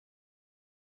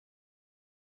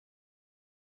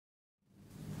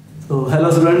तो hello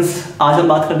students, आज हम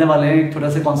बात करने वाले हैं एक छोटा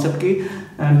सा कॉन्सेप्ट की,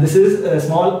 and this is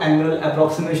small angle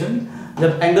approximation.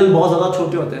 जब एंगल बहुत ज़्यादा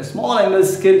छोटे होते हैं, स्मॉल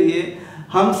एंगल्स के लिए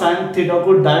हम साइन थीटा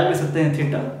को डायरेक्ट लिख सकते हैं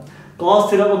थीटा,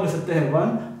 कॉस थीटा को लिख सकते हैं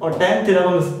 1 और टेन थीटा को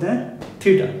लिख सकते हैं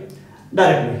थीटा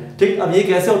डायरेक्टली। ठीक, अब ये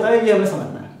कैसे होता है ये हमें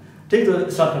समझना है। ठीक, तो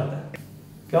स्टार्ट करते हैं।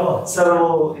 क्या हुआ सर?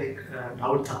 वो एक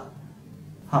डाउट था।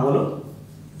 हाँ बोलो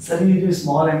सर, ये जो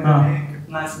स्मॉल एंगल है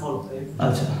कितना स्मॉल होता है?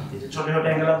 अच्छा, ये जो छोटे छोटे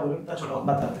एंगल आप बोल रहे हो छोटा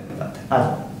बताते हैं।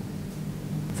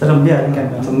 आज सर हम भी आ रहे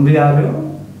हैं, तुम भी आ रहे हो,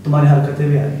 तुम्हारी हरकतें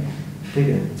भी आ रही हैं। ठीक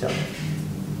है,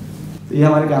 चलो। तो ये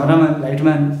हमारे कैमरा मैन, लाइट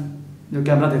मैन जो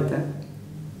कैमरा देखते हैं।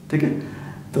 ठीक है,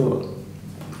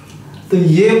 तो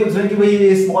ये पूछ रहे हैं कि भाई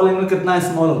ये स्मॉल एंगल कितना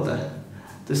स्मॉल होता है।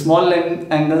 तो स्मॉल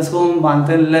एंगल्स को हम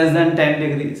मानते हैं लेस देन 10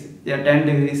 डिग्रीज या 10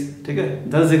 डिग्रीज। ठीक है,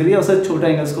 10 डिग्री और उससे छोटे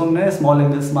एंगल्स को हमने स्मॉल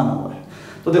एंगल्स माना हुआ है।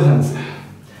 तो देखो यहाँ से,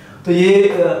 तो ये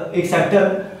एक सेक्टर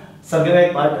सर्कल का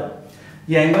एक पार्ट है,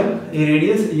 ये एंगल, ये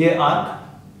रेडियस, ये आर्क।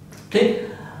 ठीक,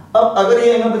 अब अगर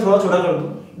ये एंगल पे थोड़ा छोटा कर दूं,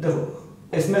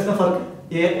 देखो इसमें फर्क है,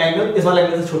 ये एंगल इस वाले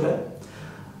एंगल से छोटा है।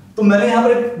 तो मैंने यहाँ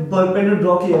पर एक परपेंडिकुलर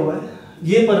ड्रॉ किया हुआ है,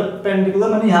 ये परपेंडिकुलर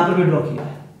मैंने यहाँ पर भी ड्रॉ किया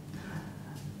है,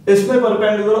 इसमें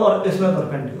परपेंडिकुलर और इसमें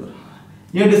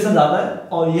परपेंडिकुलर। ये डिस्टेंस ज़्यादा है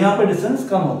और यहाँ पे डिस्टेंस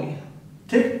कम हो गई।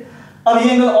 ठीक, अब ये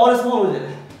एंगल और स्मॉल हो जाए,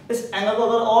 इस एंगल को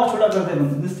अगर और छोटा करते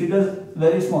हैं, this theta is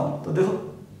very small, तो देखो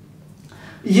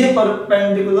ये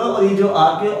परपेंडिकुलर और ये जो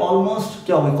आर्क है ऑलमोस्ट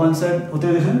क्या होगा, कॉन्सेंट होते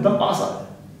हुए एकदम पास आ रहा है।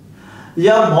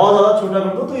 या बहुत ज्यादा छोटा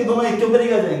कर दो तो ये दोनों एक के ऊपर ही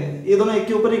आ जाएंगे, ये दोनों एक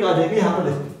के ऊपर ही आ जाएंगे। यहाँ पर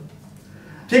देखो,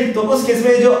 ठीक, तो उस केस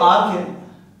में जो आर्क है,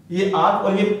 ये आर्क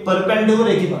और ये परपेंडिकुलर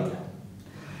एक ही बात है।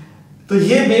 तो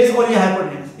ये बेस और ये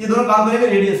हाइपोटेन्यूज, ये दोनों काम करेंगे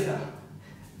रेडियस का।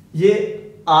 ये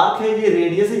आर्क है, ये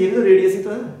रेडियस है, ये भी तो रेडियस ही तो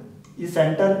है, ये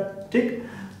सेंटर। ठीक,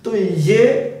 तो ये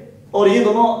और ये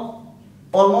दोनों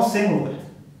ऑलमोस्ट सेम हो गए।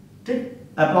 ठीक,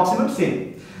 अप्रॉक्सीमेट सेम।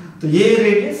 तो ये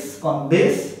रेडियस कौन,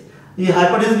 बेस, ये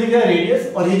हाइपोटेन्यूज भी क्या है,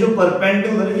 रेडियस, और ये जो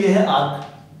परपेंडिकुलर है ये है आर्क।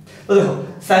 तो देखो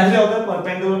साइन थीटा होता है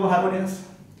perpendicular upon hypotenuse,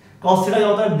 cos theta क्या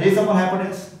होता है बेस अपॉन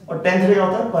हाइपोटेन्यूज, और टेन थीटा क्या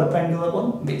होता है परपेंडिकुलर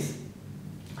अपॉन बेस।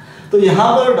 तो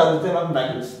यहां पर डाल देते हैं हम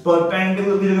वैल्यूज।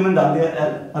 परपेंडिकुलर की जगह मैंने डाल दिया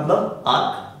एल, मतलब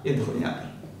आर्क। ये देखो यहाँ पे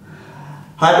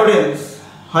हाइपोटेन्यूज,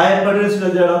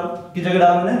 की जगह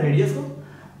डाला मैंने रेडियस को,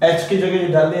 h की जगह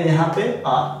डाल दिया यहाँ पे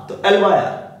r, तो l by r,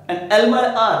 and l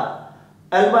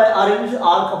by r is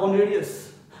arc upon radius.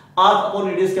 Arc upon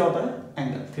radius क्या होता है,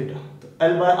 एंगल थीटा। तो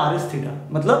l by r is theta,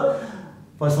 मतलब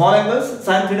for small angles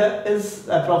sin theta is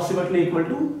approximately equal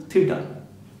to theta.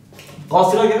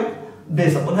 cos theta क्या,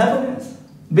 base upon hypotenuse.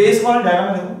 Base कौन है diagram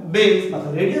में देखो, बेस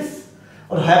मतलब रेडियस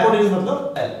और हाइपोटेन्यूज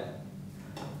मतलब l।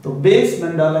 तो बेस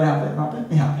मैंने डाला यहाँ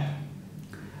पे, यहाँ पे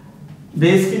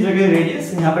बेस की जगह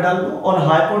रेडियस यहाँ पे डाल दो, और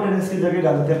हाइपोटेन्यूज की जगह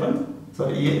डाल देते हैं अपन,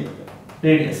 सॉरी ये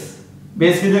रेडियस,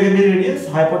 बेस की जगह भी रेडियस,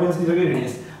 हाइपोटेन्यूज की जगह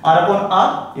रेडियस, r अपॉन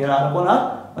r, ये r अपॉन r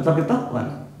मतलब कितना 1।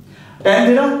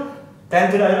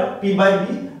 tan थीटा आएगा p by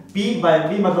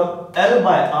b मतलब l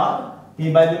by r,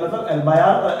 p by b मतलब l by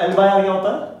r, और l by r क्या होता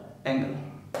है,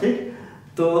 एंगल। ठीक,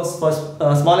 तो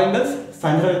स्मॉल एंगल्स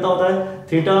sin थीटा कितना होता है,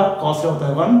 थीटा, cos थीटा होता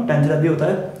है 1, tan थीटा भी होता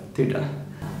है थीटा।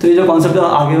 तो ये जो कॉन्सेप्ट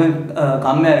आगे में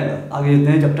काम में आएगा, आगे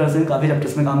जितने चैप्टर्स हैं, काफ़ी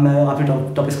चैप्टर्स में काम में आएगा, काफ़ी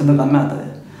टॉपिक्स के अंदर काम में आता है,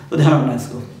 तो ध्यान रखना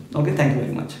इसको। Okay, thank you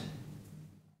very much.